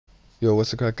Yo,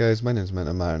 what's the crack, guys? My name's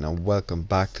mentalmartin, and welcome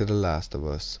back to The Last of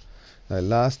Us. Now,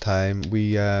 last time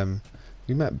we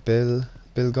met Bill.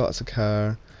 Bill got us a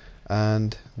car,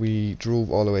 and we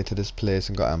drove all the way to this place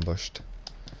and got ambushed.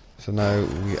 So now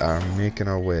we are making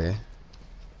our way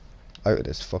out of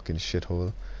this fucking shithole.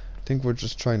 I think we're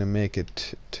just trying to make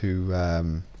it to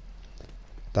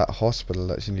that hospital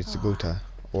that she needs to go to.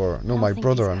 Or no, my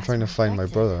brother. I'm trying to find my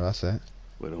brother. That's it.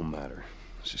 Well, it don't matter.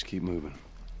 Let's just keep moving.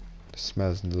 It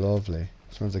smells lovely.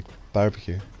 It smells like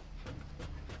barbecue.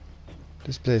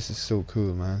 This place is so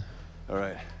cool, man.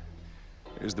 Alright.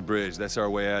 Here's the bridge. That's our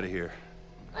way out of here.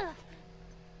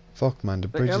 Fuck, man, the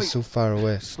bridge is so far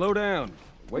away. Slow down.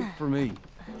 Wait for me.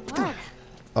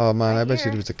 Oh man, I bet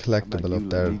you there was a collectible up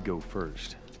there. Go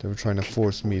first. They were trying to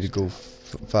force me to go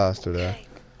faster there.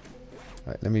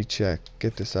 Right, let me check.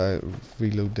 Get this out.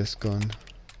 Reload this gun.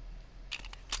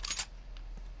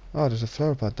 Oh, there's a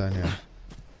flower pot down here.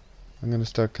 I'm gonna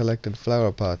start collecting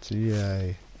flower pots.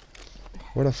 Yay.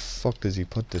 Where the fuck does he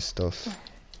put this stuff?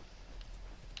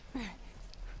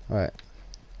 Alright.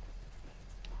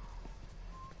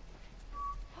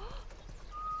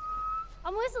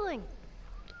 I'm whistling.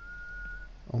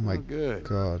 Oh my good.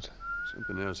 god.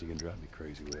 Something else you can drive me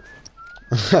crazy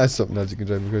with. That's something else you can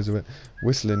drive me crazy with.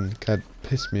 Whistling can't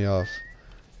piss me off.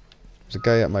 There's a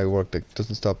guy at my work that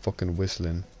doesn't stop fucking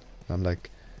whistling. I'm like,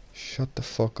 shut the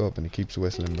fuck up, and he keeps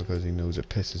whistling because he knows it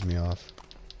pisses me off.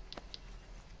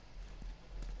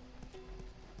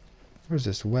 Where's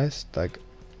this? West? Like,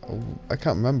 oh, I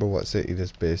can't remember what city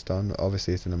this is based on.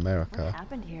 Obviously it's in America. What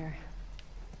happened here?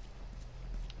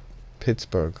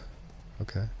 Pittsburgh.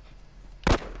 Okay.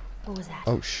 What was that?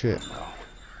 Oh shit.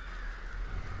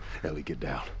 Ellie, get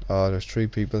down. Oh, there's 3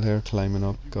 people here climbing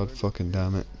up. God fucking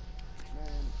damn it.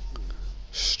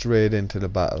 Straight into the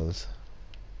battles.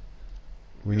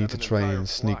 We need to try and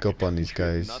sneak up on these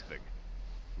guys. I'm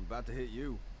about to hit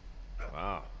you.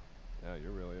 Wow. Yeah,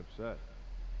 you're really upset.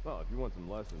 Well, if you want some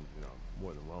lessons, you know, I'm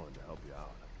more than willing to help you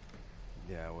out.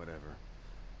 Yeah, whatever.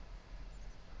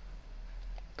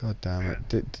 God damn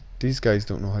it. These guys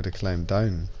don't know how to climb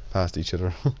down past each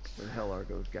other. Where the hell are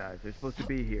those guys? They're supposed to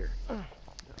be here. Yeah,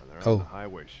 they're Oh, on the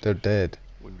highway. they're dead.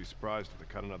 Wouldn't be surprised if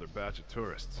they cut another batch of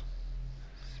tourists.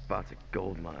 Spot's a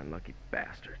gold mine, lucky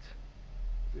bastards.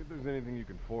 See if there's anything you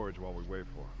can forage while we wait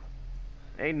for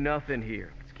them. Ain't nothing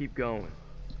here. Let's keep going.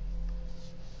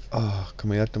 Oh, can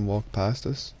we let them walk past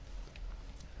us?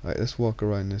 Right, let's walk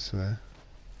around this way.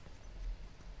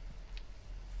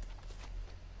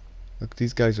 Look,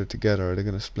 these guys are together. Are they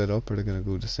going to split up, or are they going to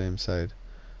go the same side?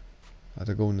 Are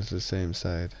they going to the same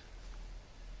side?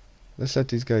 Let's let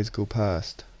these guys go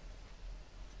past.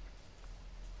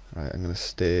 Right, I'm going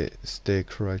to stay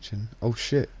crouching. Oh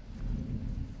shit.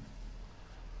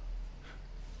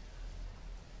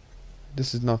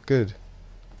 This is not good.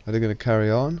 Are they going to carry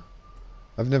on?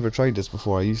 I've never tried this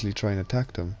before. I usually try and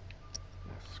attack them.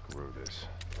 Screw this.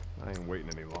 I ain't waiting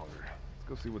any longer. Let's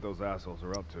go see what those assholes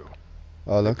are up to.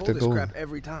 Oh look, They they're pull this going. crap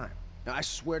every time. Now, I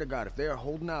swear to God, if they are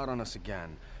holding out on us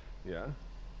again, Yeah?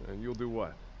 And you'll do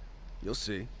what? you'll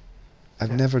see.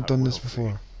 I've never I done this will see.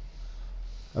 before.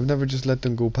 I've never just let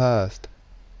them go past.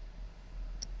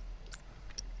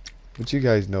 But you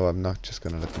guys know I'm not just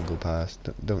gonna let them go past,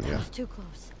 don't you? It's too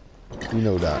close. You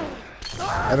know that.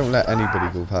 I don't let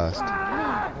anybody go past.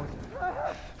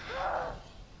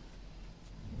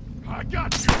 I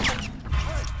got you!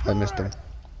 I missed him.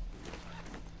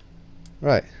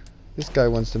 Right. This guy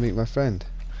wants to meet my friend.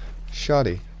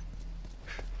 Shoddy.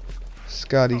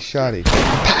 Scotty Shoddy.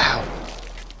 Pow!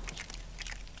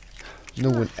 No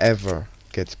one ever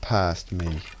gets past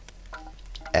me.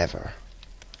 Ever.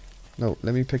 No,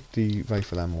 let me pick the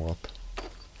rifle ammo up.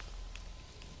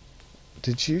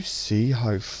 Did you see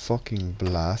how fucking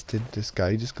blasted this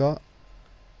guy just got?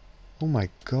 Oh my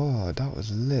god, that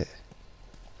was lit.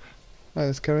 Right,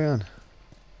 let's carry on.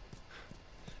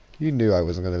 You knew I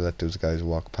wasn't going to let those guys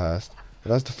walk past.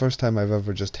 But that's the first time I've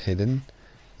ever just hidden.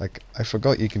 Like, I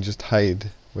forgot you can just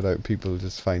hide without people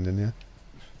just finding you.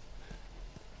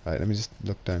 Right, let me just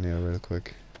look down here real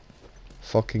quick.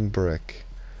 Fucking brick.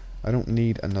 I don't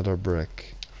need another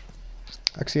brick.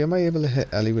 Actually, am I able to hit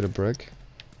Ellie with a brick?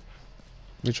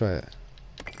 Let me try it.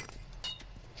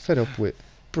 Fed up with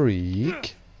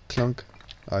brick. Clunk.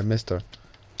 Oh, I missed her.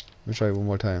 Let me try it one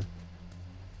more time.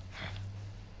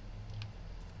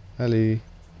 Ellie.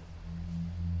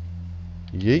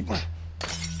 Yeet.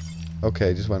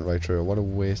 Okay, just went right through. What a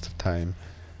waste of time.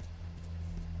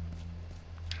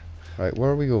 Right,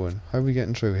 where are we going? How are we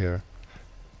getting through here?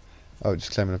 Oh,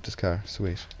 just climbing up this car.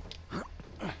 Sweet.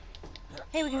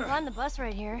 Hey, we can climb the bus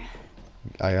right here.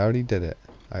 I already did it.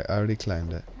 I already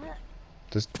climbed it.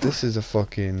 This is a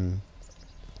fucking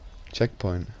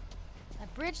checkpoint.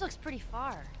 That bridge looks pretty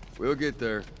far. We'll get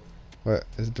there. Where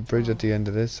is the bridge at the end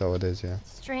of this? Oh, it is, yeah.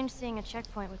 It's strange seeing a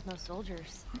checkpoint with no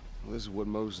soldiers. Well, this is what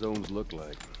most zones look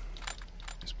like.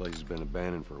 This place has been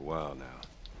abandoned for a while now.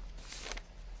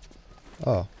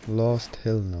 Oh, Lost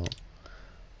Hill note.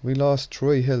 We lost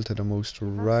Troy Hill to the most our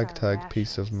ragtag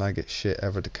piece of rations. maggot shit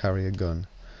ever to carry a gun.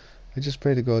 I just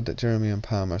pray to God that Jeremy and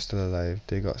Pam are still alive.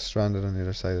 They got stranded on the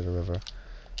other side of the river.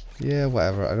 Yeah,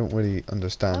 whatever. I don't really Why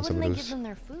understand some wouldn't of they give those. them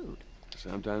their food?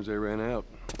 Sometimes they ran out.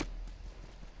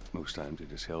 Most times they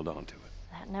just held on to it.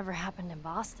 That never happened in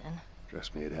Boston.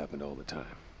 Trust me, it happened all the time.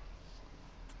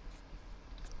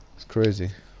 It's crazy.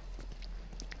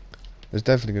 There's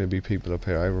definitely going to be people up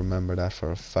here. I remember that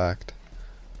for a fact.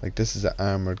 Like, this is an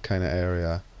armored kind of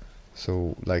area.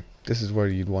 So, like, this is where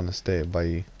you'd want to stay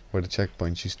by where the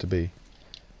checkpoints used to be.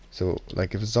 So,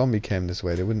 like, if a zombie came this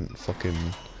way, they wouldn't be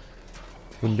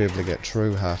able to get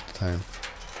through half the time.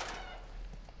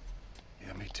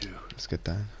 Yeah, me too. Let's get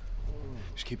down.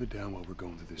 Just keep it down while we're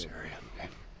going through this area, okay?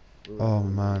 Oh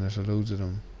man, there's loads of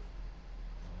them.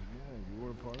 Yeah, you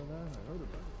were a part of that? I heard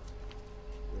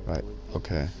about it. Right,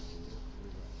 okay.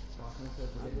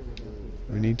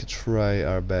 We need to try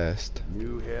our best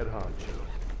New head honcho.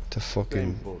 to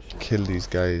fucking kill these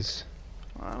guys.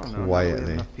 I don't know.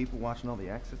 Quietly. Enough people watching all the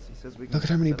exits. He says we can Look at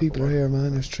how many set up people a are war. here,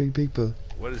 man. There's 3 people.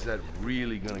 What is that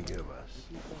really gonna give us?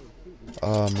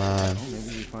 Oh man. Oh,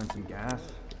 maybe we find some gas.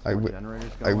 I more wi-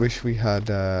 generators I going. wish we had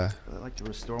I'd like to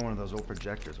restore one of those old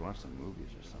projectors. Watch some movies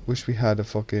or something. wish we had a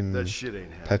fucking That shit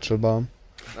ain't happening. petrol bomb.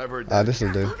 I've heard Ah, that.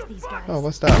 this'll do. Look at these guys. Oh,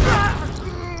 what's that?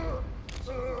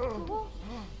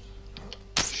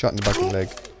 Shot in the back of the leg.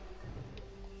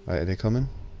 Right, are they coming?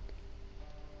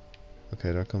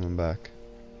 Okay, they're coming back.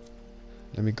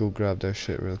 Let me go grab their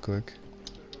shit real quick.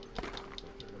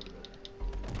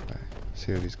 Right,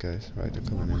 see these guys. Right, they're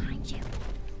coming in. Behind you.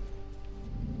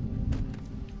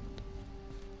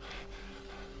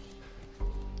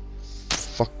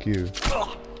 Fuck you.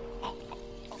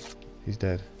 He's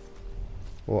dead.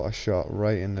 What a shot,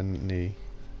 right in the knee.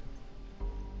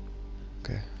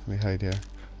 Okay, let me hide here.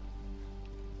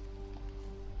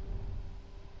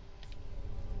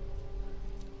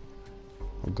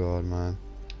 Oh god, man.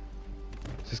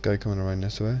 Is this guy coming around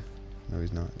this way? No,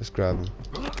 he's not. Let's grab him.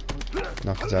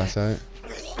 Knock his ass out.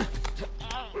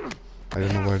 I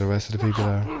don't know where the rest of the people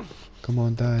are. Come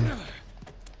on, die.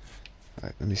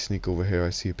 Right, let me sneak over here.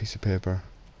 I see a piece of paper.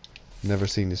 Never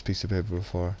seen this piece of paper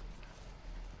before.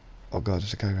 Oh god,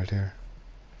 there's a guy right here.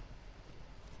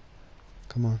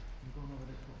 Come on.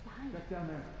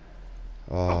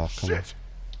 Oh, come on.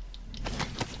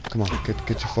 Come on, get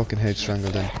your fucking head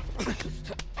strangled in.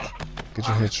 Get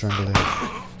your head strangled in.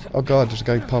 Oh god, there's a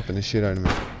guy popping the shit out of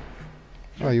me.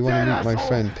 Oh, you want to meet my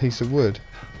friend? Piece of wood.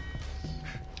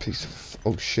 Piece of...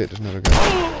 Oh shit, there's another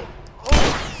guy.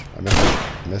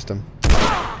 I missed him.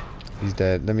 He's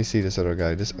dead. Let me see this other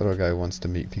guy. This other guy wants to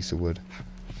meet Piece of Wood.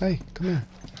 Hey, come here.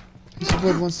 Piece of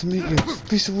Wood wants to meet you.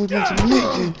 Piece of Wood wants to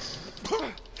meet you.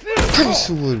 Piece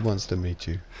of Wood wants to meet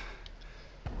you.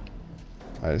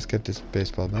 Alright, let's get this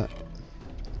baseball bat.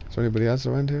 Is there anybody else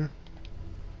around here?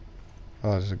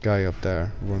 Oh, there's a guy up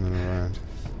there running around.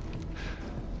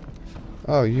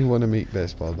 Oh, you want to meet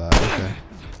baseball bat? Okay.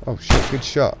 Oh shit, good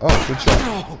shot. Oh, good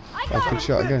shot. Oh, good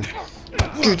shot again.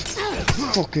 Good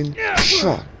fucking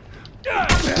shot.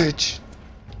 Bitch.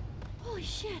 Holy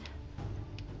shit.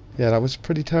 Yeah, that was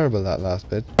pretty terrible, that last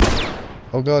bit.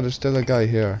 Oh god, there's still a guy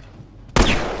here.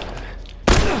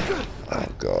 Oh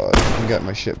god, I'm getting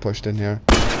my shit pushed in here.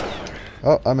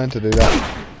 Oh, I meant to do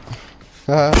that.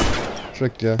 Haha,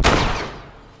 tricked ya.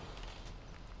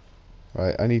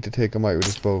 Right, I need to take him out with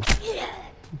this bow.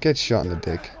 Get shot in the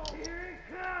dick.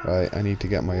 Right, I need to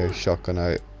get my shotgun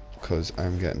out, because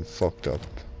I'm getting fucked up.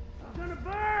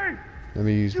 Let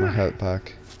me use my health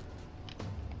pack.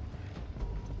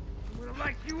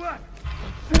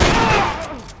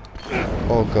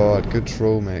 Oh god, good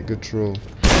throw, mate, good throw.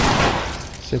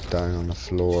 Sit down on the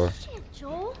floor. Shit,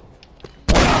 Joel.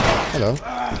 Hello.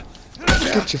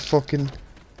 Get your fucking...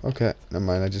 Okay, never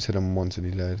mind, I just hit him once and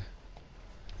he died.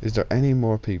 Is there any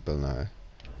more people now?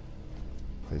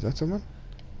 Is that someone?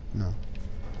 No.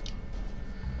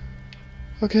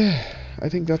 Okay, I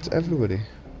think that's everybody.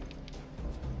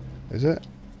 Is it?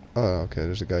 Oh, okay,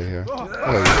 there's a guy here. Oh,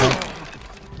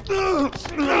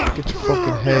 get your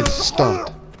fucking head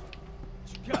stomped.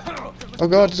 Oh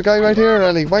god, there's a guy right here,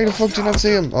 Ellie. Why the fuck did you not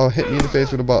see him? Oh, hit me in the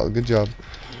face with a bottle. Good job.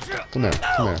 Come here,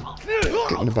 come here.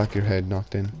 Get in the back of your head,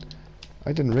 knocked in.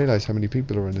 I didn't realize how many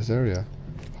people are in this area.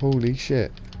 Holy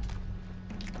shit.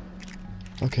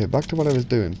 Okay, back to what I was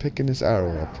doing. Picking this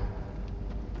arrow up.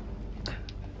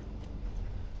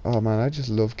 Oh man, I just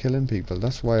love killing people.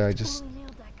 That's why I just Totally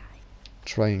nailed that guy.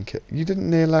 try and kill. You didn't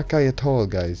nail that guy at all,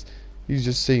 guys. You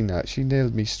just seen that. She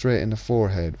nailed me straight in the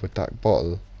forehead with that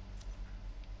bottle.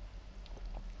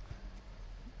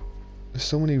 There's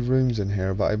so many rooms in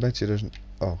here, but I bet you there's...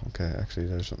 Oh, okay, actually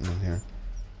there's something in here.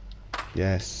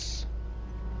 Yes.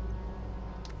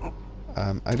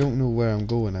 I don't know where I'm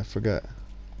going, I forget.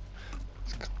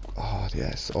 Oh,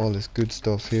 yes, all this good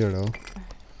stuff here, though.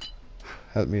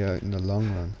 Help me out in the long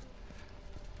run.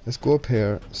 Let's go up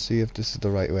here, see if this is the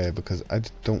right way, because I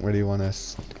don't really want to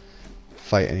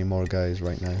fight any more guys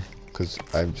right now. Because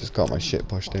I've just got my shit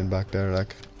pushed in back there,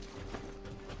 like.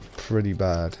 Pretty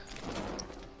bad.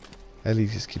 Ellie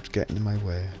just keeps getting in my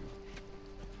way.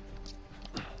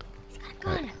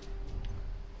 Right.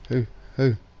 Who?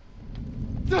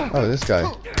 Oh, this guy.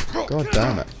 God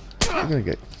damn it. I'm gonna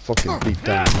get fucking beat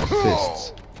down with my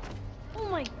fists. Oh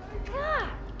my god!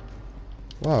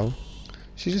 Wow.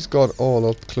 She just got all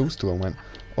up close to him and went,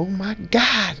 oh my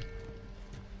god!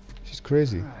 She's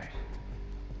crazy. Right.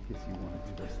 Guess you want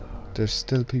to do this the hard way. There's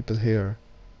still people here.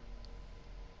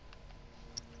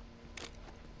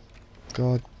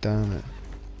 God damn it.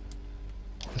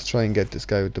 Let's try and get this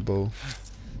guy with the bow.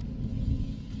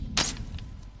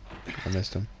 I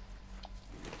missed him.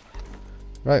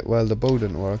 Right, well the bow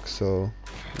didn't work, so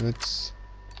let's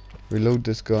reload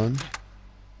this gun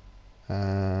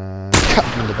and cut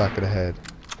him in the back of the head.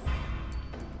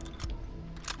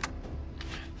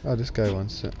 Oh, this guy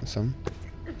wants some.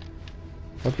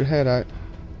 Up your head out.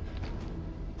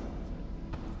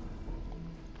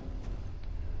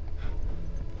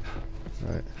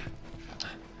 Right.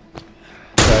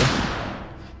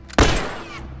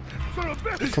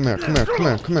 Come here.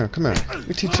 Let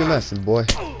me teach you a lesson, boy.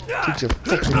 Teach you a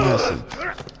fucking lesson.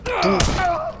 Don't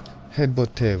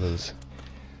headbutt tables.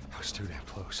 I was too damn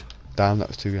close. Damn, that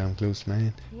was too damn close,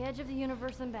 man. The edge of the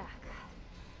universe and back.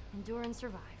 Endure and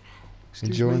survive.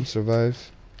 Excuse Endure me? and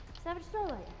survive. Savage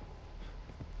Starlight.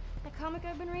 That comic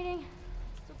I've been reading.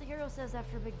 It's what the hero says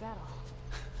after a big battle.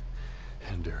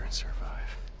 Endure and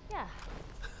survive. Yeah.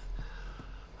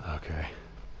 Okay.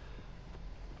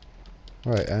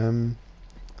 Right,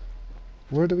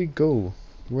 where do we go?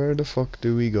 Where the fuck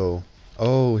do we go?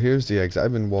 Oh, here's the exit.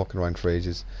 I've been walking around for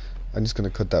ages. I'm just gonna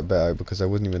cut that bit out because I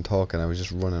wasn't even talking, I was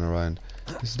just running around.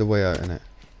 This is the way out, innit?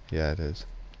 Yeah, it is.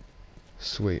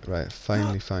 Sweet, right,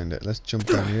 finally found it. Let's jump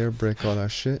down here, break all our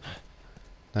shit.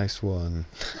 Nice one.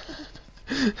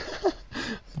 I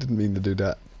didn't mean to do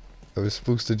that. I was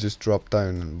supposed to just drop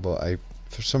down, but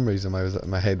for some reason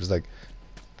my head was like,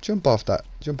 jump off that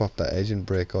edge and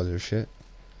break all your shit.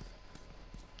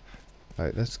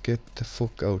 Right, let's get the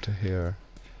fuck out of here.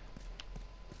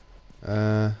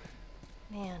 Man.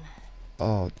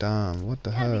 Oh damn, what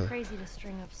the That'd be hell? crazy to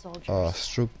string up soldiers. Oh,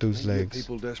 stroke those Maybe if legs.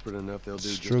 people desperate enough, they'll do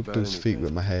just Stroke about those feet anything.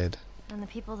 with my head. And the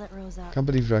people that rose up. Can't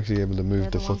believe you're actually able to move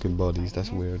They're the the ones fucking who bodies, fight that's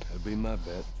here. weird. That'd be my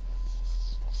bet.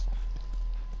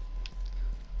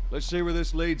 Let's see where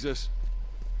this leads us.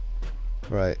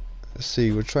 Right, let's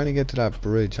see, we're trying to get to that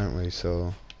bridge, aren't we?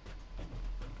 So,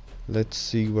 let's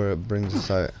see where it brings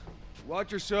us out.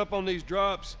 Watch yourself on these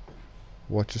drops.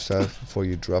 Watch yourself before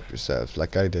you drop yourself,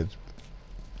 like I did.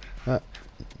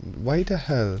 Why the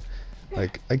hell?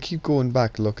 Like, I keep going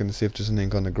back looking to see if there's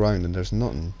anything on the ground and there's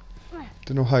nothing.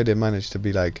 Don't know how they managed to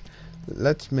be like,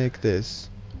 let's make this,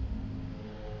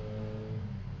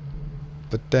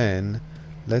 but then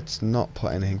let's not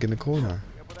put anything in the corner.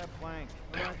 Up with that plank.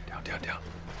 Down. Let's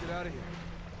get out of here.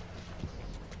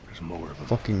 There's more of them.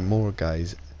 Fucking more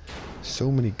guys.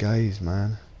 So many guys,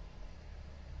 man.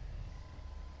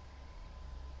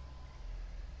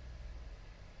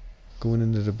 Going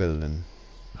into the building.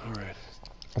 All right.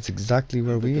 That's exactly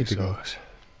where we need to go.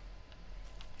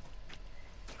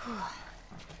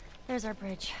 There's our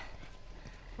bridge.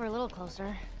 We're a little closer.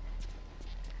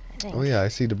 I think. Oh yeah, I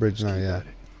see the bridge now, yeah.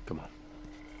 Come on.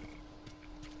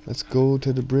 Let's go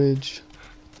to the bridge.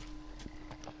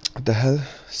 What the hell?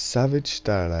 Savage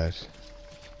Starlight.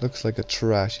 Looks like a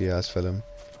trashy ass film.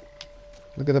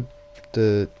 Look at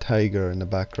the tiger in the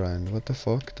background. What the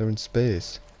fuck? They're in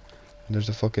space. And there's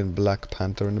a fucking Black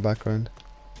Panther in the background.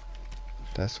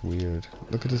 That's weird.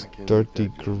 Look at this dirty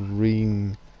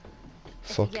green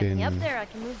If you get me up fucking there, I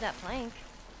can move that plank.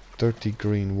 dirty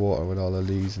green water with all the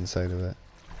leaves inside of it.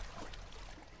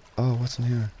 Oh, what's in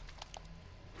here?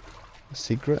 A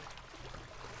secret?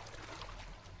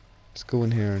 Let's go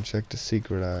in here and check the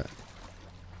secret out.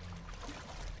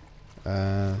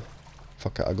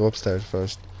 Fuck it, I'll go upstairs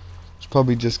first. It's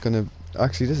probably just gonna...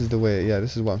 Actually, this is the way... Yeah,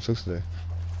 this is what I'm supposed to do.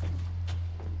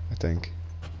 I think.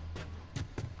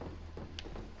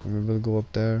 And we're gonna go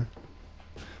up there.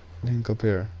 Link up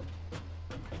here.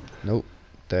 Nope.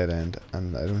 Dead end.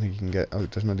 And I don't think you can get... Oh,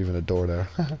 there's not even a door there.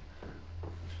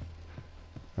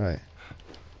 Right.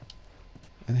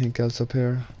 Anything else up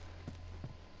here?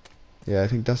 Yeah, I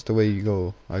think that's the way you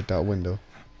go. Out that window.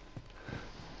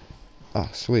 Ah,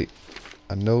 sweet.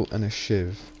 A note and a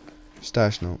shiv.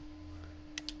 Stash note.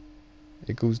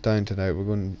 It goes down tonight. We're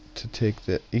going to take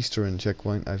the Eastern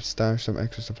checkpoint. I've stashed some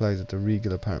extra supplies at the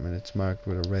Regal apartment. It's marked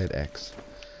with a red X.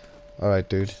 Alright,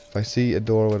 dude. If I see a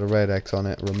door with a red X on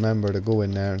it, remember to go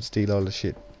in there and steal all the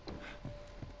shit.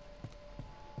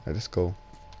 Right, let's go.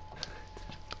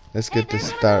 Let's get this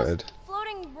started.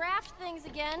 Floating raft things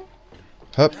again.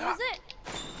 Hup. Use it.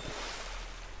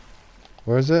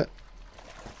 Where is it?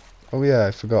 Oh yeah,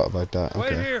 I forgot about that.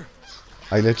 Wait Okay. here.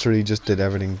 I literally just did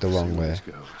everything the See wrong where way. this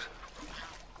goes.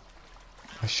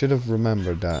 I should have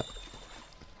remembered that.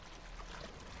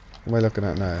 What am I looking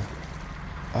at now?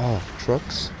 Oh,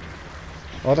 trucks?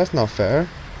 Oh, that's not fair.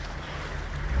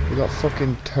 They got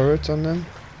fucking turrets on them?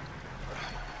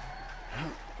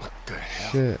 What the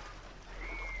hell? Shit.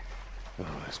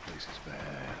 Oh, this place is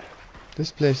bad.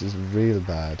 This place is real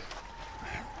bad.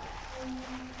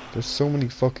 There's so many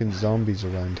fucking zombies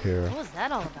around here. What was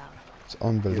that all about? It's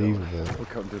unbelievable. We'll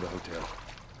come to the hotel.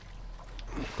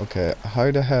 Okay,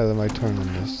 how the hell am I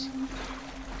turning this?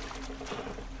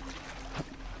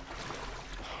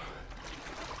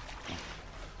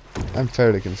 I'm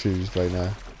fairly confused right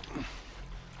now.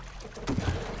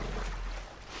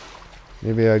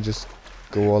 Maybe I just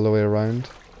go all the way around?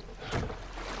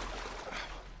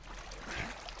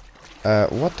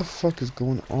 What the fuck is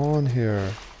going on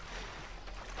here?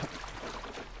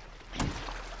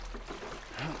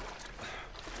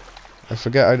 I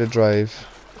forget how to drive.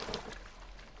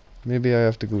 Maybe I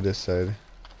have to go this side.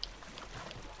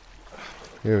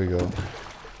 Here we go.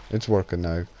 It's working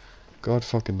now. God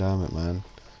fucking damn it, man.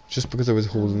 Just because I was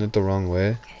holding it the wrong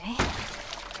way. Okay.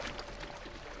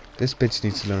 This bitch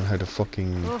needs to learn how to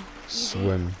fucking Oh,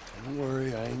 swim. Don't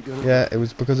worry, I ain't gonna... Yeah, it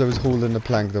was because I was holding the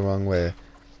plank the wrong way.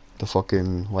 The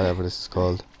fucking whatever this is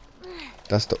called.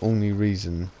 That's the only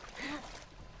reason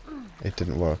it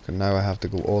didn't work. And now I have to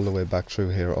go all the way back through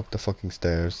here, up the fucking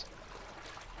stairs.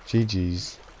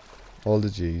 GG's. All the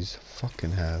G's.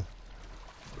 Fucking hell.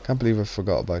 Can't believe I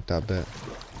forgot about that bit.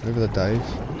 Maybe the dive.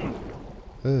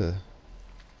 Ugh.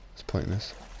 It's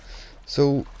pointless.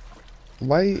 So,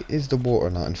 why is the water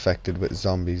not infected with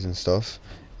zombies and stuff?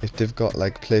 If they've got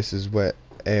like places with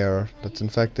air that's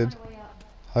infected?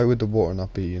 How would the water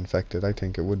not be infected? I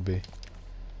think it would be.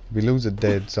 There'd be loads of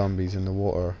dead zombies in the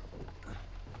water.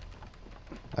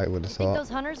 I would have Think thought. those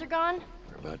hunters are gone?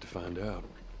 We're about to find out.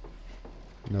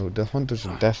 No, the hunters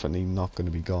are definitely not going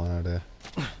to be gone, are they?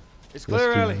 It's Let's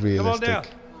clear, be Ellie. Come on down.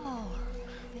 realistic. Oh,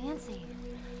 fancy.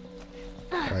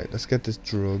 Right, let's get this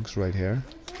drugs right here.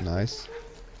 Nice.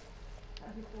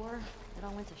 Before it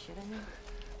all went to shit, I mean.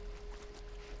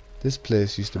 This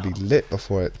place used to be lit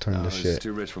before it turned No, to it's shit.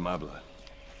 too rich for my blood.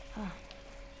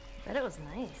 Bet it was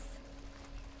nice.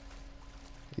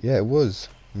 Yeah, it was.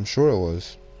 I'm sure it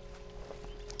was.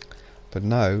 But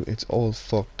now it's all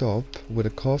fucked up with a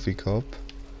coffee cup.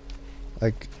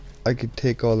 Like, I could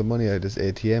take all the money out of this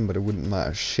ATM, but it wouldn't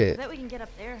matter I shit. bet we can get up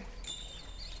there.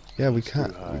 Yeah, we It's too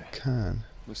can. We high. can.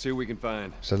 Let's see what we can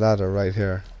find. There's a ladder right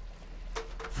here.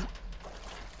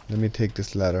 Let me take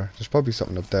this ladder. There's probably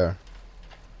something up there.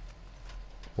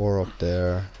 Or up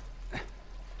there.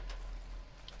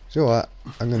 You know what?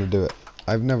 I'm gonna do it.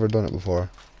 I've never done it before.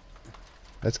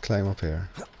 Let's climb up here.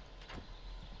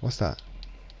 What's that?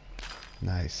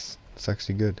 Nice. It's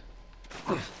actually good.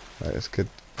 Right, let's go.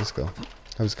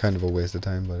 That was kind of a waste of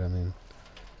time, but I mean,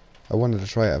 I wanted to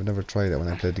try it. I've never tried it when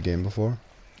I played the game before.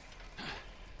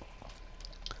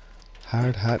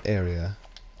 Hard hat area.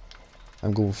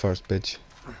 I'm going first, bitch.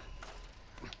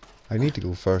 I need to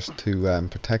go first to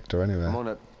protect her anyway. Come on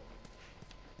up.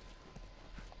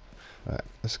 Right,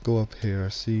 let's go up here,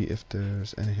 see if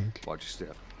there's anything. Watch your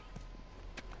step.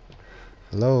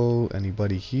 Hello,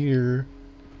 anybody here?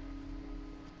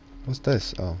 What's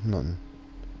this? Oh, nothing.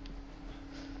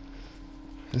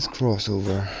 Let's cross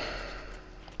over.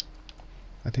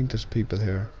 I think there's people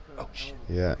here. Oh shit.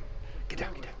 Yeah. Get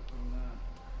down, get down.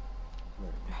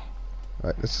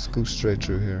 Right, let's just go straight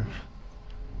through here.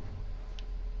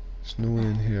 There's no one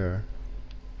in here.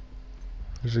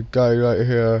 There's a guy right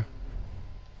here.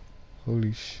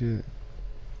 Holy shit.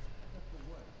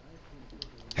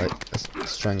 Right,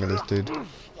 let's strangle this dude.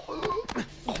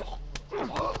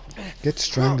 Get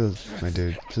strangled, my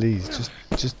dude. Please,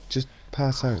 just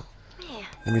pass out.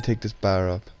 Let me take this bar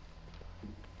up.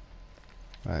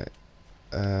 Right.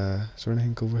 Is there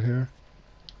anything over here?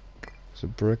 There's a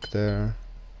brick there.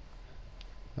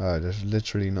 Alright, there's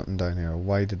literally nothing down here.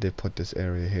 Why did they put this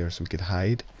area here so we could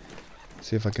hide?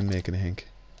 See if I can make anything.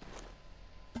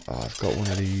 Oh, I've got one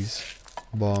of these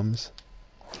bombs.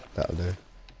 That'll do.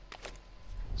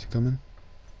 Is he coming?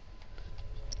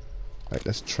 Right,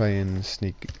 let's try and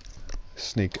sneak.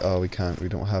 Oh, we can't. We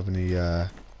don't have any.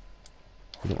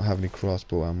 We don't have any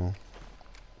crossbow ammo.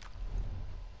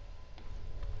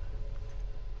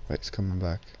 Right, he's coming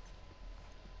back.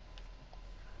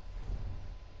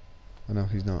 Oh no,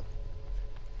 he's not.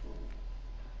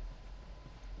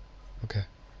 Okay.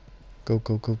 Go,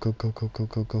 go, go, go, go, go, go,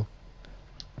 go, go.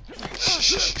 Shh,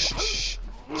 shh, shh, shh.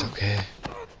 It's okay.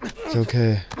 It's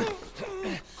okay.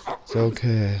 It's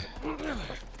okay.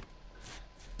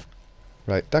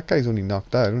 Right, that guy's only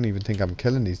knocked out. I don't even think I'm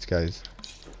killing these guys.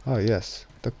 Oh yes,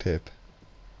 duct tape.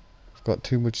 I've got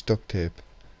too much duct tape.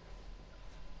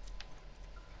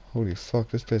 Holy fuck,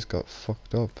 this place got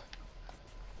fucked up.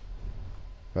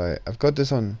 Right, I've got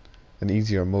this on an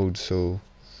easier mode, so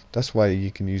that's why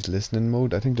you can use listening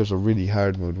mode. I think there's a really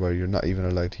hard mode where you're not even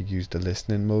allowed to use the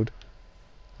listening mode.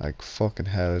 Like fucking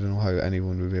hell, I don't know how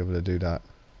anyone would be able to do that.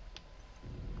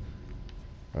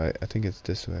 Right, I think it's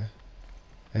this way.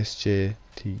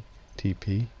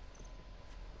 SJTP.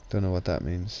 Don't know what that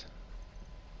means.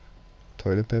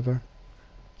 Toilet paper?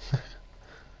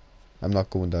 I'm not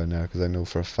going down there because I know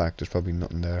for a fact there's probably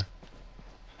nothing there.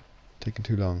 Taking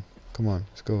too long. Come on,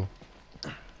 let's go.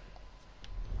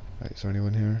 Right, is there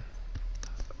anyone here?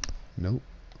 Nope.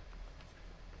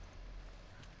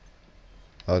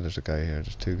 Oh, there's a guy here.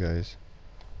 There's two guys.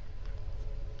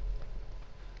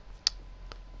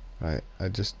 Right, I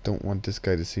just don't want this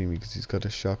guy to see me because he's got a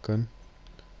shotgun.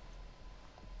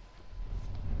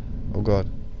 Oh god.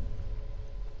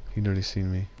 He nearly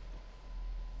seen me.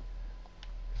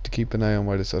 Have to keep an eye on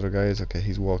where this other guy is. Okay,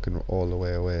 he's walking all the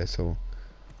way away, so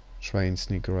try and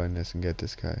sneak around this and get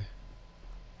this guy.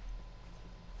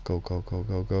 Go, go, go,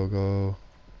 go, go, go.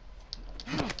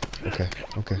 Okay,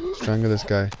 okay. Strangle this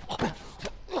guy. Yeah,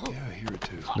 I hear it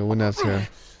too. No one else here.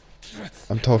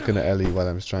 I'm talking to Ellie while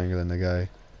I'm strangling the guy.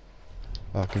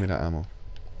 Oh, give me that ammo.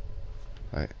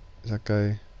 Right, is that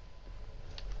guy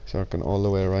circling all the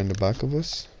way around the back of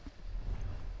us?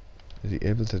 Is he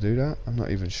able to do that? I'm not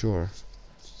even sure.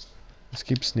 Let's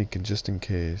keep sneaking just in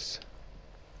case.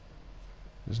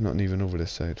 There's nothing even over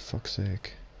this side, fuck's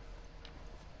sake.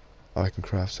 Oh, I can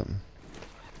craft something.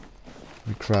 Let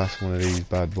me craft one of these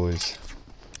bad boys.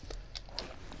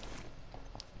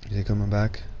 Is he coming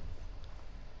back?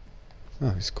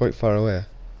 Oh, he's quite far away.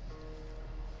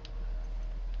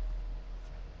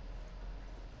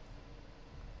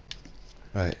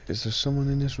 Right, is there someone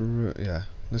in this room? Yeah,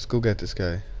 let's go get this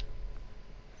guy.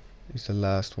 He's the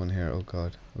last one here. Oh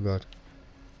god, oh god.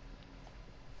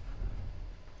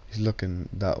 He's looking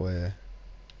that way.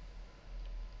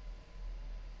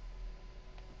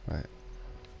 Right.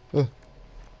 Oh!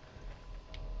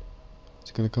 Is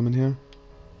he gonna come in here?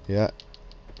 Yeah.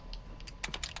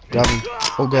 Grab him.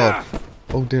 Oh god.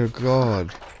 Oh dear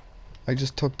god. I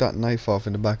just took that knife off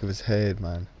in the back of his head,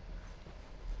 man.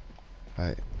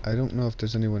 Right. I don't know if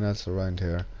there's anyone else around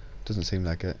here. Doesn't seem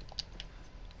like it.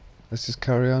 Let's just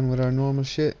carry on with our normal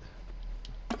shit.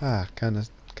 Ah, can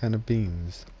of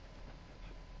beans.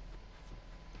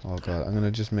 Oh god, I'm gonna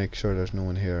just make sure there's no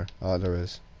one here. Oh, there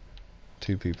is.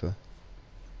 2 people.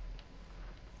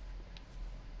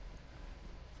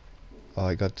 Oh,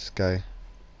 I got this guy.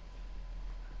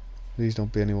 Please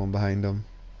don't be anyone behind him.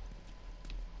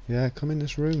 Yeah, come in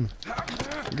this room.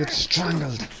 Get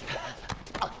strangled.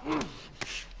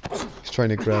 He's trying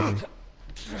to grab me.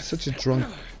 Such a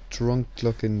drunk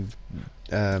looking,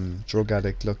 drug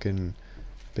addict looking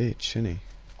bitch, isn't he?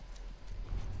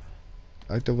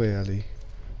 Out the way, Ali.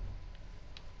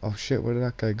 Oh shit, where did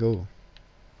that guy go?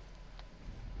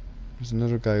 There's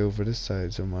another guy over this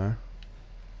side somewhere.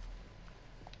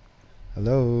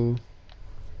 Hello?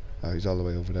 Oh, he's all the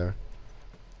way over there.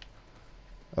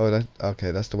 Oh,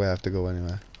 okay, that's the way I have to go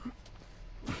anyway.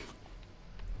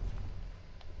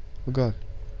 Oh god.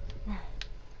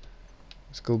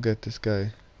 Let's go get this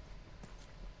guy.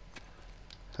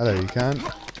 Hello, you can't?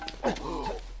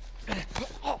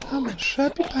 I'm a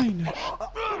shabby painter.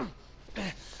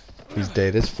 He's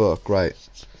dead as fuck, right.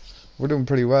 We're doing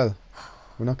pretty well.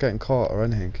 We're not getting caught or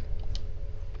anything.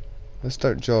 Let's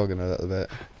start jogging a little bit.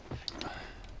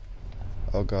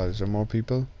 Oh god, is there more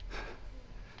people?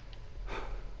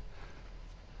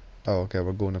 Oh, okay,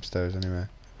 we're going upstairs anyway.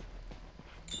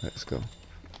 Let's go.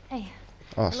 Hey,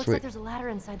 Oh, it looks sweet. like there's a ladder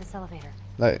inside this elevator.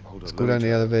 Like, Hold let's on, go let down me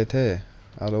the try. elevator.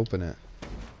 I'll open it.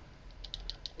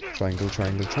 Triangle,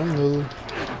 triangle, triangle.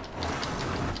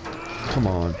 Come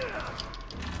on.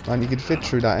 Man, you could fit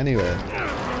through that anyway.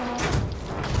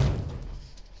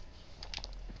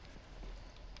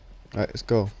 Right, let's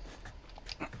go.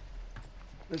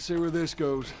 Let's see where this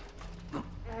goes.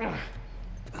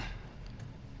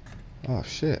 Oh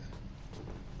shit.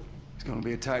 It's gonna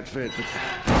be a tight fit, but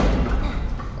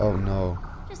Oh no.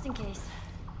 Just in case.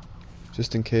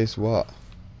 Just in case what?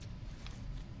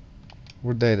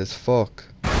 We're dead as fuck.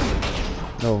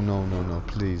 No, no, no, no,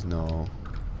 please no.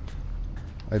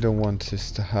 I don't want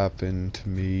this to happen to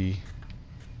me.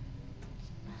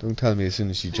 Don't tell me as soon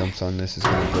as she jumps on this it's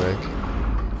gonna break.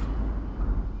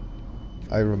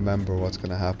 I remember what's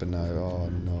gonna happen now. Oh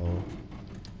no.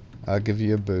 I'll give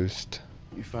you a boost.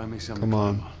 you find me something. Come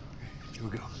on. Here we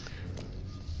go.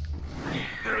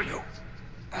 There we go.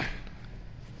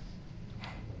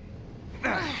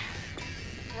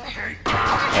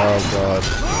 Oh god.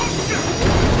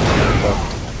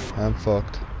 I'm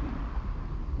fucked.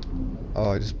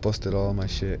 Oh, I just busted all my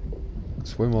shit.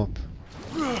 Swim up.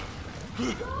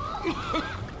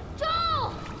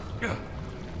 Joel!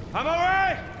 I'm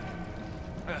alright!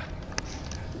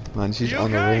 Man, she's You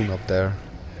on her okay? own up there.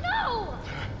 No!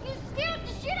 You scared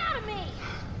the shit out of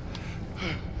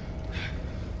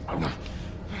me!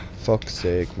 Fuck's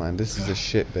sake, man. This is a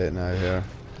shit bit now here.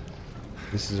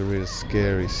 This is a real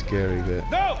scary, scary bit.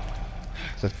 No! I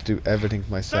have to do everything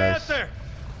Stay myself. out there!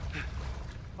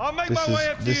 I'll make This my way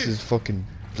up to this you! is fucking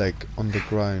like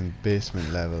underground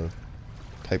basement level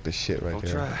type of shit right I'll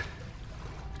here. try.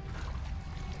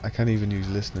 I can't even use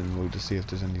listening mode to see if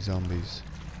there's any zombies.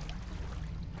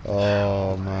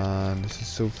 Oh man, this is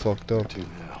so fucked up. Two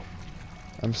now.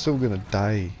 I'm so gonna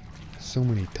die so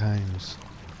many times.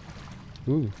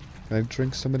 Ooh, can I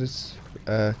drink some of this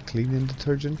cleaning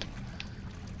detergent?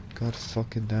 God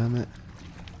fucking damn it.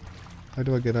 How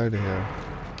do I get out of here?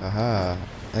 Aha,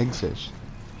 exit.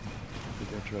 I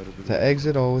think I tried over The there.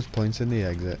 exit always points in the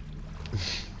exit.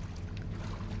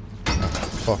 Oh,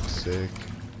 fuck's sake.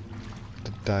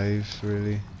 The dive,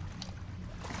 really.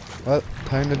 Well,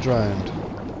 time to drown.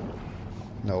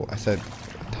 No, I said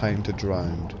time to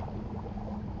drown.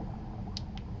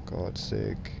 God's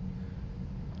sake.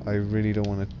 I really don't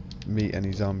want to meet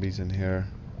any zombies in here.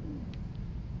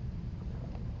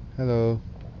 Hello.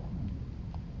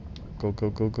 Go, go,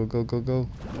 go, go, go, go, go.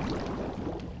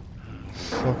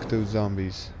 Fuck those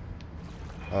zombies.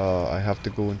 I have to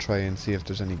go and try and see if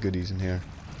there's any goodies in here.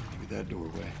 Maybe that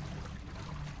doorway.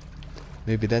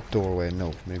 Maybe that doorway,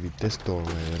 no, maybe this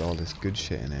doorway with all this good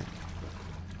shit in it.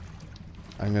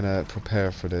 I'm gonna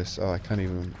prepare for this. Oh, I can't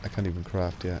even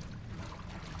craft yet.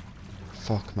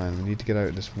 Fuck man, we need to get out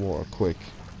of this water quick.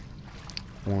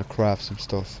 I want to craft some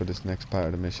stuff for this next part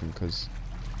of the mission because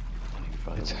I need to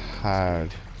find it's a way.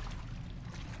 hard.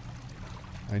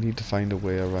 I need to find a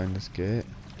way around this gate.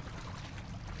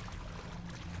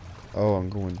 Oh, I'm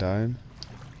going down.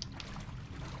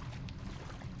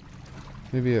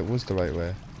 Maybe it was the right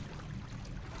way.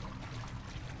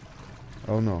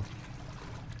 Oh no.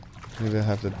 Maybe I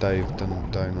have to dive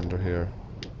down under here.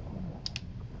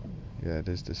 Yeah, it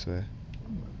is this way.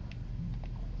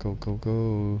 Go, go,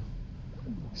 go.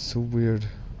 So weird.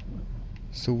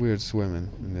 So weird swimming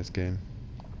in this game.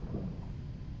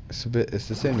 It's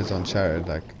the same as Uncharted,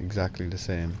 like exactly the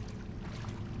same.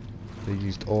 They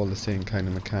used all the same kind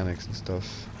of mechanics and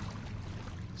stuff.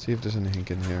 See if there's anything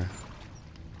in here.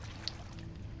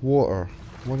 Water.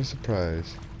 What a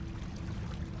surprise.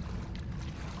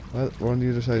 Well, we're on the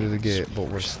other side of the gate, but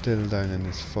we're still down in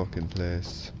this fucking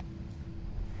place.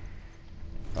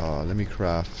 Oh, let me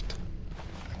craft.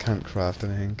 I can't craft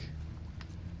anything.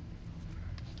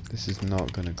 This is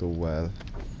not gonna go well.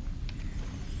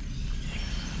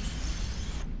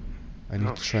 I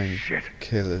need to try and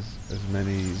kill as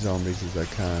many zombies as I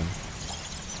can.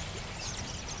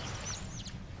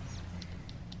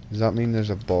 Does that mean there's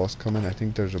a boss coming? I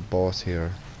think there's a boss here.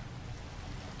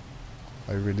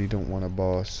 I really don't want a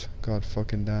boss. God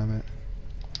fucking damn it.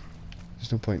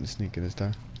 There's no point in sneaking, is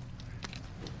there?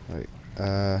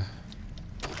 Right,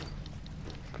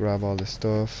 grab all this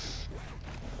stuff.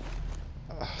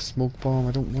 Smoke bomb,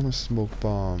 I don't want a smoke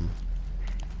bomb.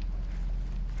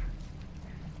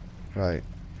 Right.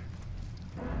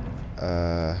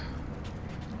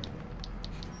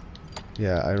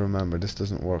 Yeah, I remember. This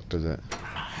doesn't work, does it?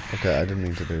 Okay, I didn't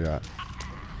mean to do that.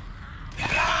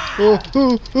 Oh,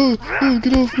 oh, oh, oh,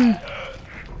 get off me!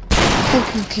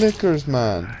 Fucking clickers,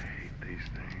 man.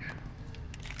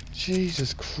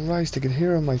 Jesus Christ, I can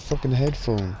hear on my fucking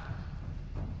headphone.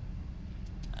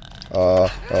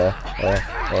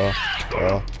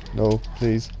 No,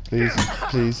 please, please,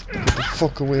 please, get the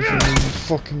fuck away from me, you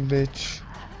fucking bitch.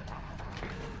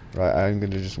 Right, I'm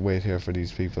gonna just wait here for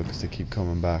these people because they keep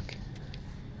coming back.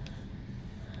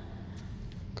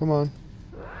 Come on.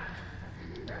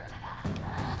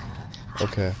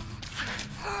 Okay,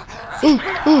 Oh!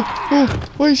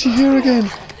 Why is she here again?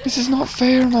 This is not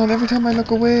fair, man. Every time I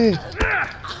look away.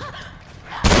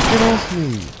 Get off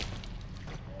me.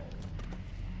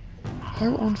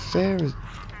 How unfair is...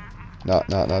 No,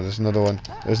 there's another one.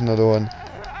 There's another one.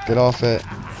 Get off it.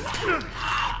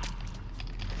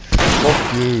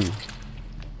 Fuck you.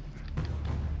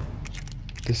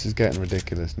 This is getting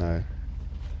ridiculous now.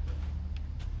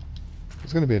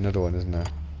 There's gonna be another one, isn't there?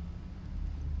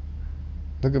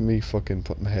 Look at me fucking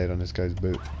putting my head on this guy's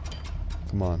boot.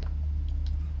 Come on.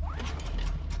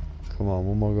 Come on,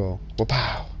 one more go.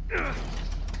 Whoa-pow!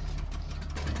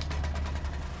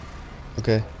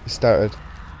 Okay, it started.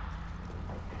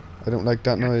 I don't like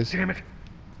that noise. Damn it.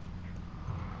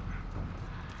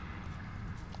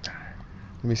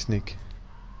 Let me sneak.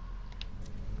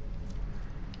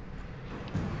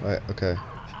 Right, okay.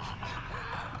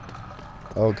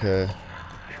 Okay.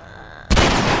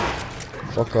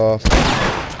 Fuck off.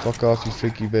 Fuck off, you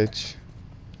freaky bitch.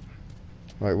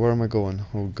 Right, where am I going?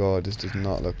 Oh god, this does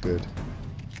not look good.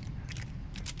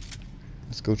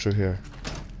 Let's go through here.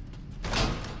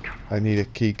 I need a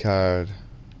key card.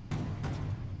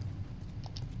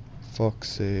 Fuck's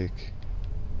sake.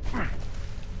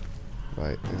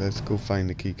 Right, let's go find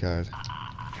the key card.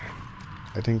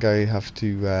 I think I have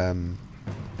to,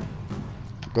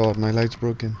 God, my light's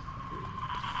broken.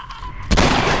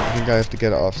 I think I have to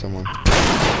get it off someone.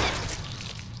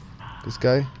 This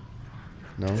guy?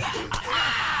 No.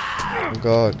 Oh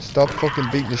god, stop fucking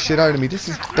beating the shit out of me. This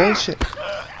is bullshit.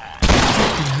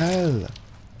 Fucking hell.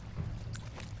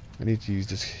 I need to use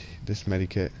this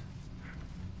medikit.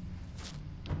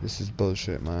 This is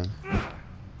bullshit, man.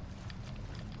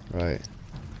 Right.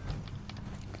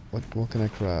 What can I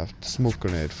craft? Smoke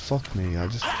grenade. Fuck me, I'll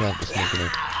just craft the smoke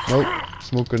grenade. Nope,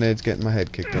 smoke grenade's getting my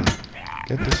head kicked in.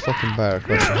 Get this fucking bar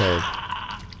across your head.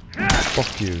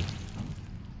 Fuck you.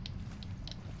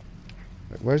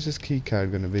 Right, where's this key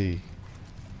card gonna be?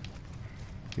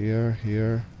 Here,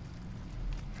 here.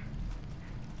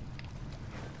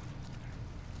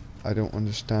 I don't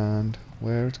understand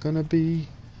where it's gonna be.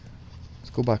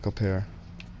 Let's go back up here.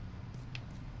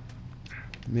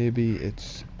 Maybe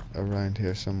it's around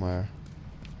here somewhere.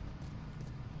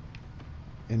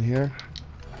 In here?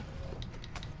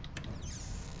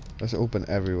 Let's open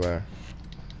everywhere.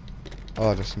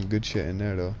 Oh, there's some good shit in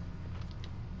there though.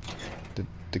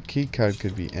 The key card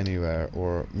could be anywhere,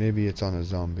 or maybe it's on a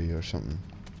zombie or something.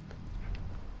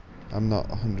 I'm not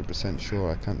 100%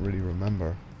 sure, I can't really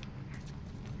remember.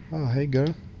 Oh, hey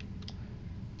girl.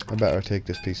 I better take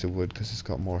this piece of wood because it's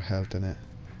got more health in it.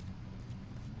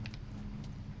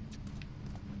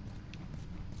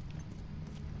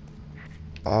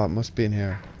 Ah, it must be in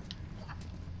here.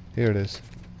 Here it is.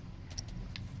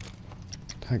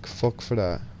 Thank fuck for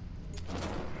that.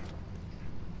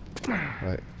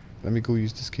 Right, let me go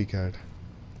use this keycard.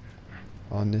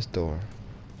 On this door.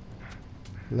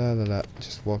 La la la,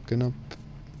 just walking up.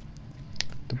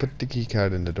 To put the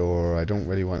keycard in the door. I don't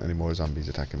really want any more zombies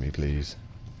attacking me, please.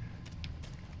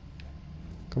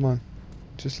 Come on,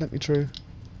 just let me through.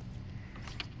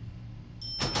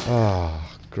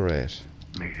 Ah, great.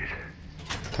 Made it.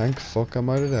 Thank fuck I'm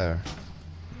out of there.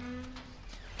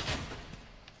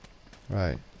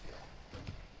 Right.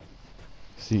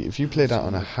 See, if you play that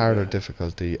on a harder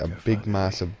difficulty, a big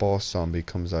massive boss zombie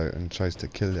comes out and tries to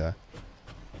kill you.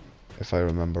 If I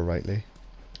remember rightly.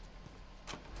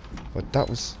 But that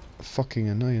was fucking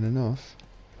annoying enough.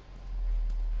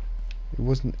 It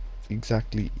wasn't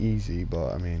exactly easy,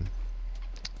 but I mean,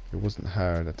 it wasn't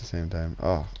hard at the same time.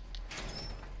 Oh.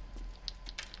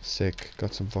 Sick.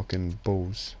 Got some fucking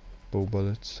bow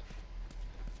bullets.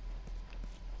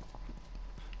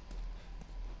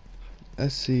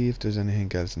 Let's see if there's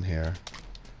anything else in here.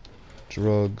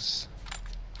 Drugs.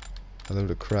 A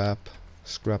load of crap.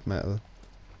 Scrap metal.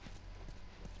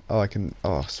 Oh, I can...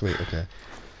 Oh, sweet, okay.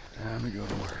 Time to go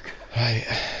to work. Right,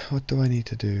 what do I need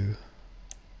to do?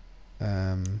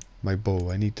 My bow,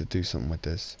 I need to do something with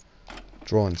this.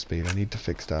 Drawing speed, I need to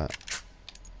fix that.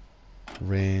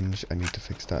 Range, I need to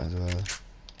fix that as well.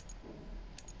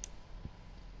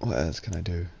 What else can I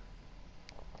do?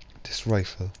 This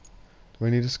rifle. Do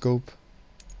I need a scope?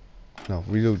 No,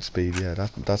 reload speed, yeah,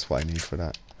 that's what I need for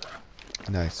that.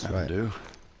 Nice, right. Do.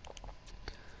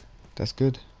 That's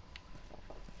good.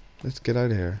 Let's get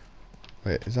out of here.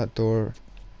 Wait, is that door...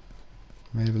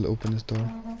 Am I able to open this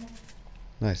door?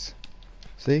 Nice.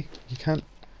 See? You can't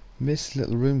miss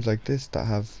little rooms like this that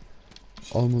have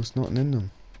almost nothing in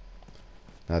them.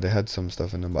 Now, they had some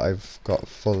stuff in them, but I've got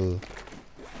full...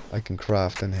 I can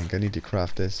craft anything. I need to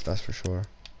craft this, that's for sure.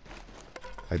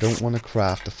 I don't want to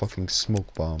craft a fucking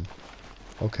smoke bomb.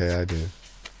 Okay, I do.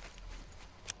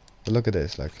 But look at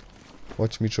this, like...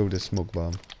 Watch me throw this smoke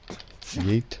bomb.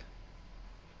 Yeet.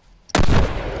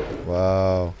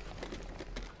 Wow.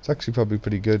 It's actually probably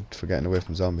pretty good for getting away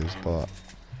from zombies, but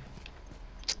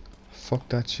fuck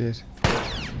that shit.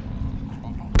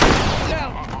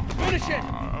 Down! Finish it!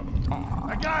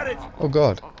 I got it! Oh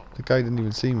god, the guy didn't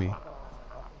even see me.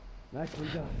 Nicely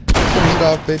done. Finish it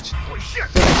off, bitch.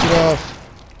 Finish it off.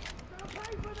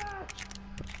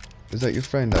 Is that your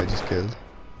friend I just killed?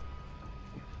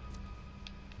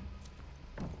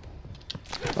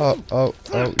 Oh,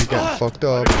 you're getting fucked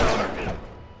up.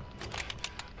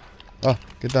 Oh,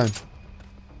 get down.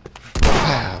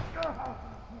 Pow.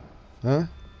 Huh?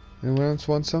 Anyone else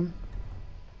want some?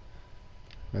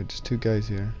 Right, just 2 guys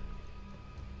here.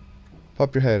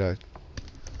 Pop your head out.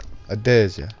 I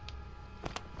dares ya.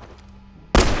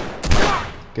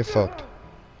 Get fucked.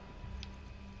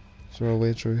 Is there a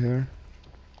way through here?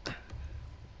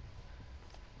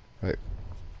 Right.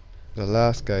 The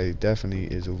last guy definitely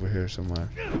is over here somewhere.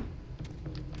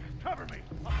 Cover me!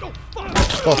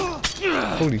 Fuck!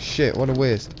 Holy shit, what a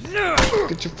waste.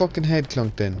 Get your fucking head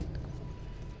clunked in.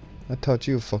 I taught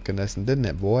you a fucking lesson, didn't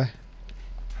it, boy?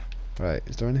 Right,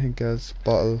 is there anything else?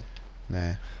 Bottle?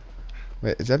 Nah.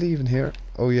 Wait, is Ellie even here?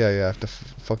 Oh yeah, I have to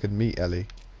fucking meet Ellie.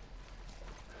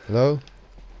 Hello?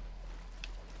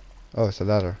 Oh, it's a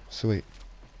ladder. Sweet.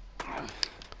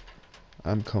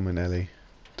 I'm coming, Ellie.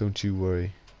 Don't you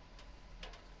worry.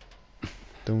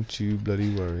 Don't you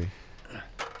bloody worry.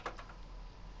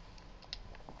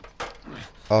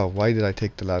 Oh, why did I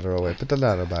take the ladder away? Put the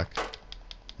ladder back.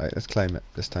 Right, let's climb it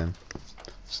this time.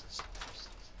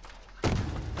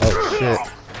 Oh shit.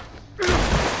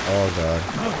 Oh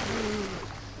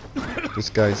god. This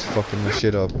guy's fucking my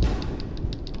shit up.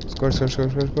 Square, square,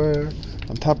 square, square, square.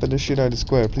 I'm tapping the shit out of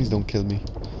square. Please don't kill me.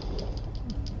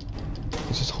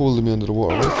 He's just holding me under the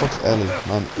water. Where the fuck's Ellie,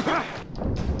 man?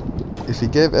 If he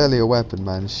gave Ellie a weapon,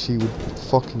 man, she would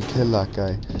fucking kill that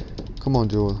guy. Come on,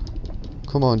 Joel.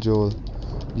 Come on, Joel.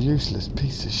 Useless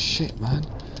piece of shit, man.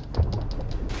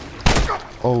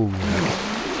 Oh,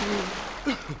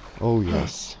 yes. Oh,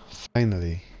 yes.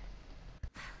 Finally.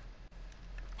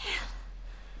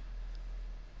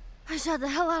 I shot the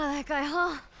hell out of that guy,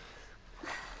 huh?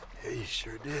 Yeah, you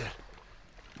sure did.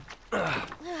 I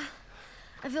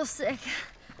feel sick.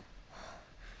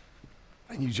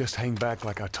 And you just hang back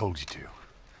like I told you to.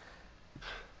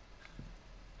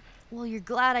 Well, you're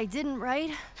glad I didn't,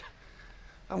 right?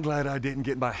 I'm glad I didn't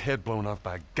get my head blown off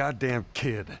by a goddamn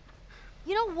kid.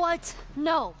 You know what?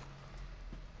 No.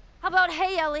 How about,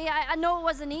 hey, Ellie, I know it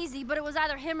wasn't easy, but it was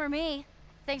either him or me.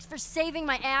 Thanks for saving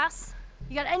my ass.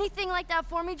 You got anything like that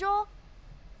for me, Joel?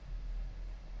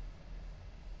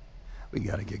 We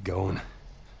gotta get going.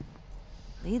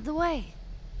 Lead the way.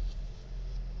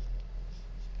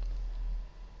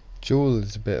 Joel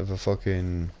is a bit of a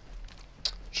fucking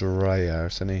dry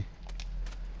arse, isn't he?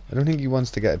 I don't think he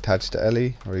wants to get attached to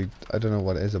Ellie, or I don't know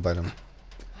what it is about him.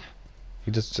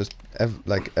 He just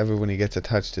like everyone he gets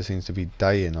attached to seems to be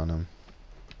dying on him.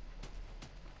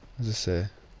 What does it say?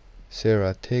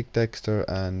 Sarah, take Dexter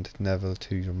and Neville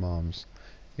to your mom's.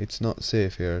 It's not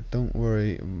safe here. Don't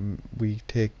worry, we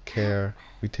take good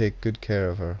care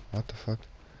of her. What the fuck?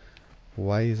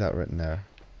 Why is that written there?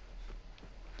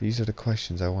 These are the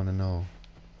questions I want to know.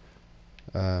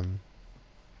 There's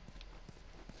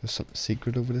something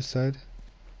secret over this side?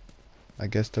 I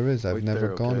guess there is. I've Wait never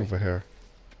there, gone okay? over here.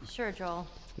 Sure, Joel.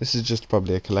 This is just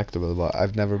probably a collectible, but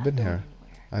I've never been here.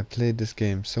 I've played this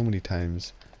game so many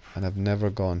times, and I've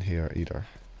never gone here either.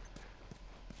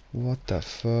 What the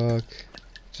fuck?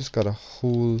 Just got a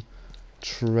whole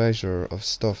treasure of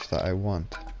stuff that I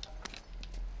want.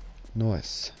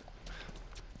 Nice.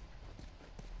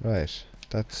 Right,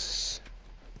 that's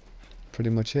pretty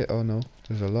much it. Oh no,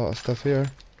 there's a lot of stuff here.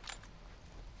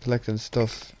 Collecting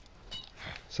stuff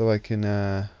so I can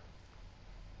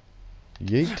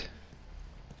yeet.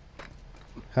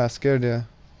 Ha, scared ya.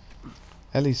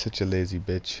 Ellie's such a lazy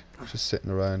bitch, just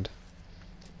sitting around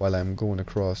while I'm going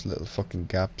across little fucking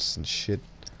gaps and shit,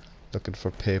 looking for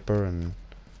paper and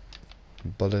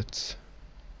bullets.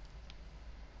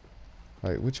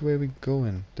 Right, which way are we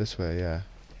going? This way, yeah.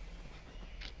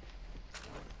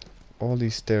 All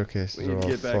these staircases We are need to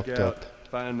all get back fucked out, up.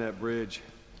 find that bridge.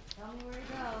 Tell me where to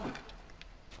go.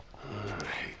 I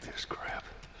hate this crap.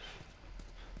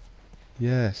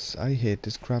 Yes, I hate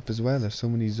this crap as well. There's so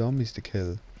many zombies to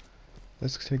kill.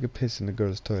 Let's take a piss in the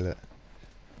girls' toilet.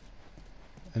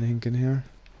 Anything in here?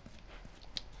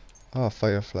 Oh,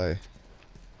 firefly.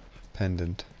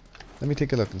 Pendant. Let me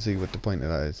take a look and see what the point of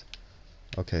that is.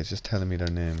 Okay, it's just telling me their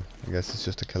name. I guess it's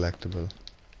just a collectible.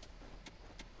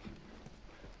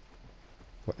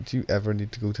 What, do you ever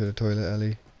need to go to the toilet,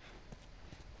 Ellie?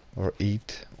 or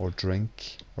eat or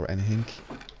drink or anything.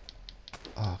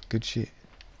 Oh, good shit.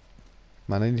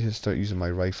 Man, I need to start using my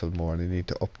rifle more, and I need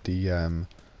to up the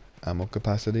ammo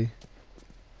capacity,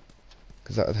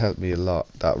 because that would help me a lot.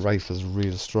 That rifle's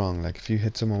real strong. Like if you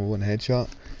hit someone with one headshot,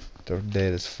 they're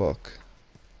dead as fuck.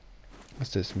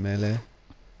 What's this, melee?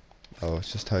 Oh,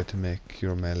 it's just how to make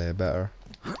your melee better.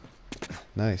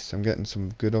 Nice, I'm getting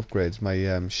some good upgrades. My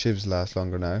shivs last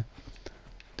longer now.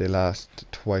 They last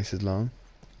twice as long.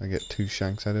 I get 2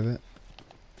 shanks out of it.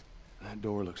 That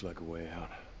door looks like a way out.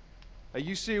 Hey,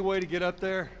 you see a way to get up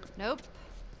there? Nope.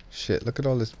 Shit, look at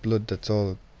all this blood that's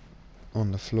all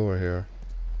on the floor here.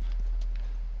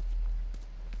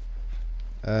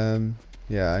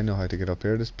 Yeah, I know how to get up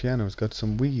here. This piano's got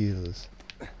some wheels.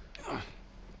 I'll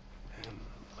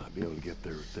be able to get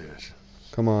there with this.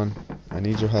 Come on, I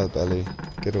need your help, Ellie.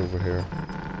 Get over here.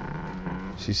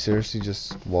 She's seriously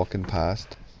just walking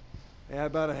past. Hey, how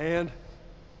about a hand?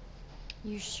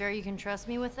 You sure you can trust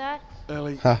me with that?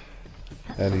 Ellie. Ha!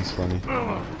 Ellie's funny.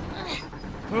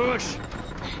 Push!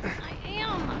 I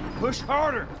am! Push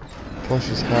harder! Push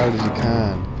as hard as you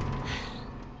can.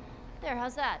 There,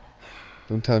 how's that?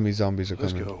 Don't tell me zombies are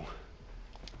Let's coming. go.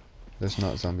 There's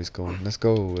not zombies going. Let's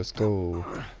go, let's go.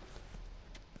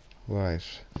 Right.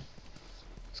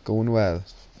 It's going well.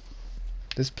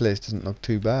 This place doesn't look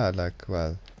too bad, like,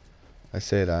 well, I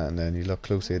say that and then you look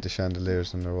closely at the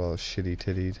chandeliers and they're all shitty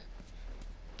tittied.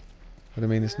 But I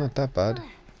mean, it's not that bad.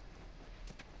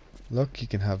 Look, you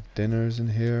can have dinners in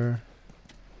here.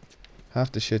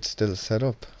 Half the shit's still set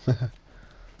up.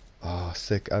 Oh,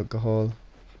 sick alcohol.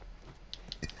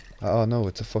 Oh no,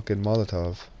 it's a fucking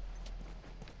Molotov.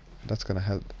 That's gonna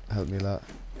help me a lot.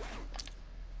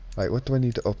 Right, what do I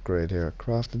need to upgrade here?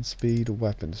 Crafting speed,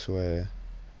 weapon sway.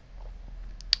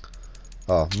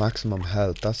 Oh, maximum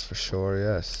health, that's for sure,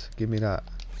 yes. Give me that.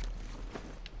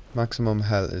 Maximum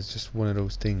health is just one of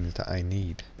those things that I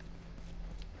need.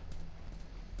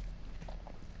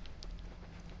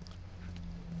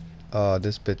 Oh,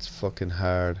 this bit's fucking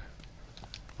hard.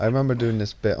 I remember doing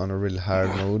this bit on a real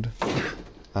hard mode,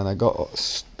 and I got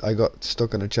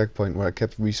stuck on a checkpoint where it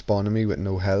kept respawning me with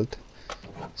no health.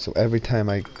 So every time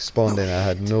I spawned in, I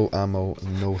had no ammo,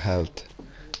 no health.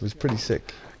 It was pretty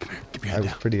sick. I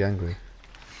was pretty angry.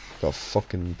 Got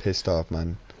fucking pissed off,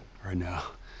 man. Right now,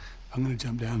 I'm gonna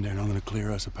jump down there and I'm gonna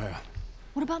clear us a path.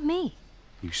 What about me?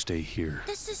 You stay here.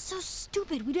 This is so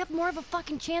stupid. We'd have more of a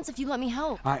fucking chance if you let me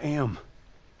help. I am.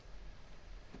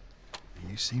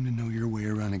 You seem to know your way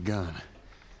around a gun.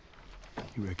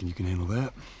 You reckon you can handle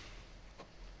that?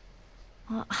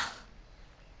 Well,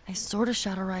 I sort of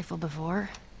shot a rifle before,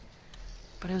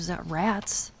 but it was at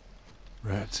rats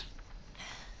Rats.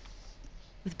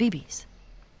 with BBs.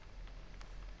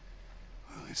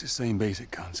 Well, it's the same basic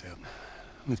concept.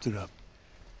 Lift it up.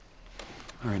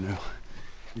 All right, now.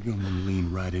 You're going to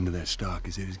lean right into that stock,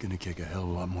 as it is going to kick a hell of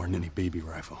a lot more than any baby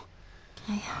rifle.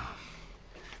 Okay.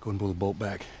 Go and pull the bolt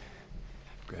back.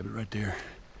 Grab it right there.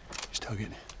 Just tug it.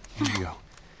 Here you go.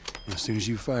 And as soon as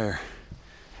you fire,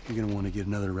 you're going to want to get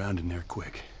another round in there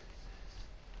quick.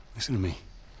 Listen to me.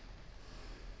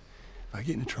 If I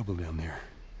get into trouble down there,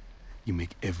 you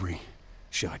make every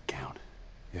shot count.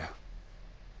 Yeah?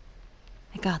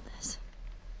 I got this.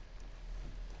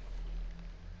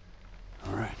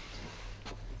 All right.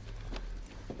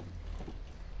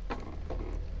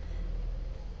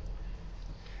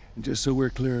 And just so we're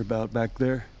clear about back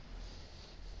there,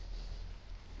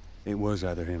 it was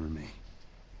either him or me.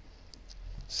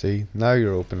 See, now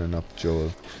you're opening up,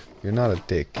 Joel. You're not a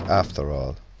dick, after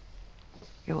all.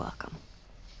 You're welcome.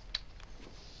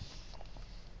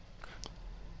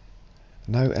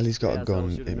 Now Ellie's got a Yes, I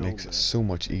gun, should've it known makes it better. so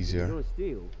much If you're easier. gonna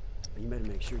steal, you better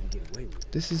make sure you get away with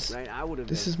it. This Right? I would've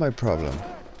is been- my problem.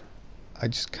 I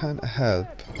just can't help.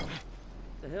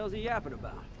 The hell's he yapping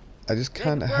about? I just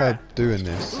can't help doing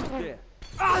this. Who's there?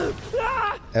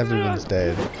 Everyone's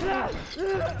dead. Just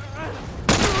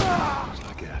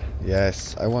like that.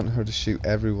 Yes, I want her to shoot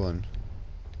everyone.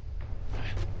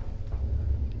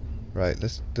 Right,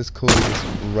 this Kobe is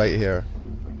right here.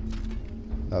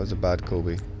 That was a bad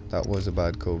Kobe. That was a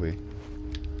bad Kobe.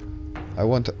 I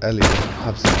want Ellie to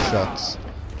have some shots.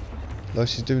 Though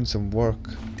she's doing some work.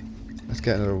 Let's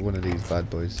get another one of these bad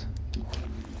boys.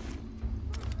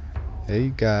 Hey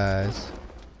guys.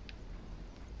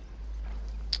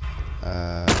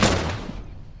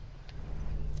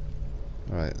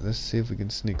 Right, let's see if we can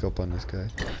sneak up on this guy.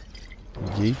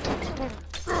 Yeet.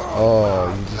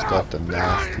 Oh, you just got the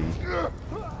nasty.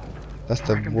 That's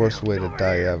the worst way to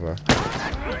die ever.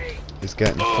 Is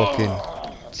getting fucking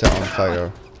set on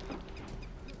fire.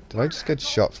 Did I just get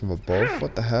shot from above?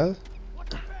 What the hell?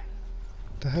 What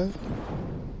the hell?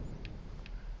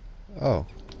 Oh.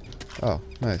 Oh,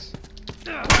 nice.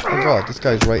 Oh god, this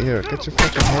guy's right here. Get your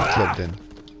fucking head clubbed in.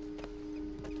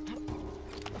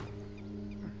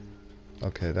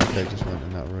 Okay, that guy just went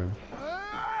in that room.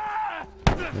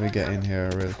 Let me get in here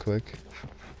real quick.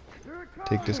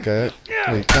 Take this guy out.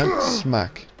 No, you can't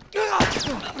smack. Get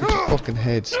your fucking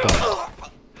head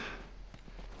stomped.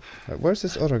 Right, where's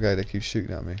this other guy that keeps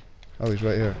shooting at me? Oh, he's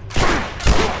right here.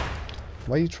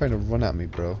 Why are you trying to run at me,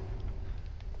 bro?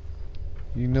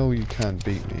 You know you can't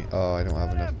beat me. Oh, I don't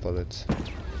have enough bullets.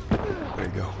 There you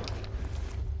go.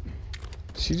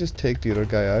 Did she just take the other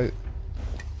guy out?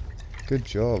 Good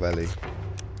job, Ellie.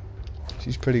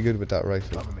 She's pretty good with that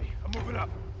rifle. I'm moving up.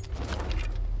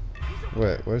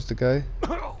 Wait, where's the guy?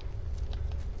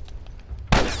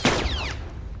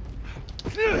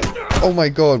 Oh my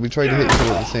god, we tried to hit each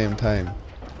other at the same time.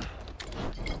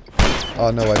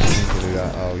 Oh no, I didn't mean to do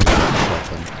that. Oh, you know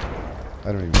something.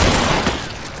 I don't even know.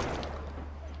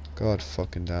 God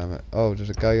fucking damn it. Oh, there's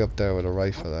a guy up there with a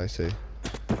rifle, I see.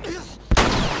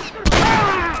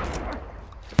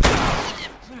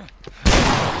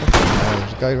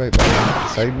 There's a guy right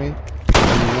beside me,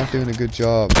 and you're not doing a good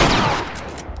job.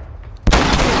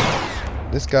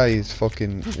 This guy is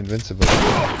fucking invincible.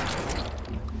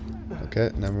 Okay,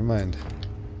 never mind.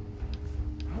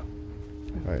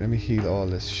 Right, let me heal all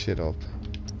this shit up.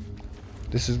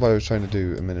 This is what I was trying to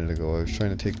do a minute ago. I was trying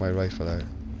to take my rifle out.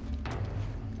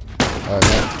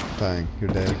 Alright, bang, you're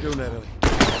dead. Doing that, Ellie.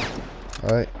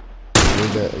 Alright,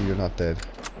 you're dead. You're not dead.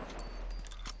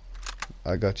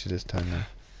 I got you this time now.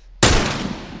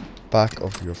 Back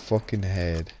of your fucking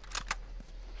head.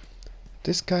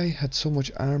 This guy had so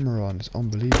much armor on, it's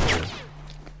unbelievable.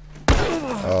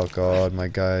 Oh god, my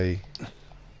guy.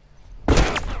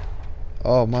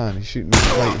 Oh man, he's shooting me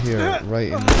right here, right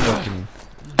in the fucking...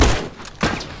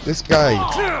 This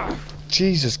guy!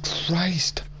 Jesus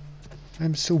Christ!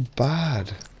 I'm so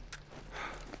bad.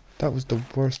 That was the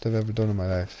worst I've ever done in my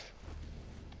life.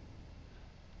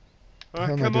 What the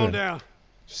hell am I Come doing? on down.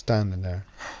 Just standing there.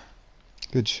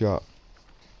 Good shot.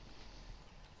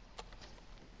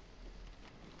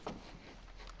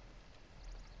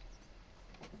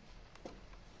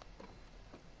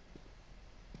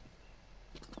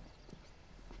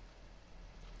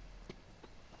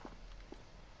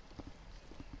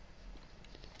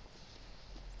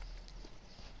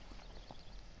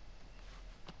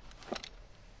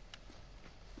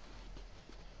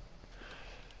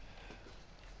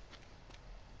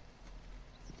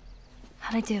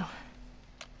 How'd I do?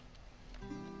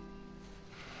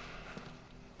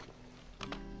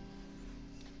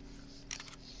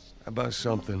 How about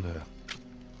something a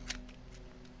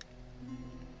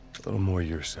little more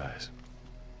your size?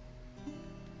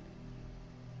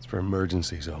 It's for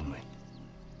emergencies only.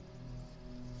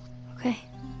 Okay.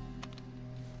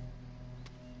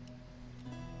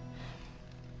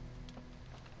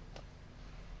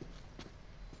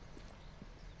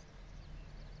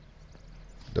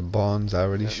 The bond's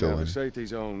already Now, showing. the safety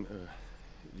zone,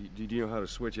 do you know how to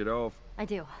switch it off? I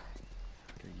do.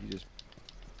 Okay,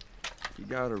 you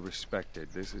gotta respect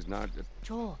it. This is not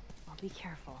Joel, I'll be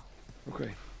careful.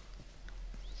 okay.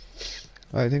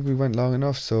 I think we went long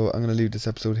enough, so I'm going to leave this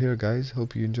episode here, guys.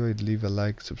 Hope you enjoyed. Leave a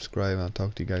like, subscribe, and I'll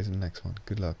talk to you guys in the next one.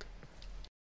 Good luck.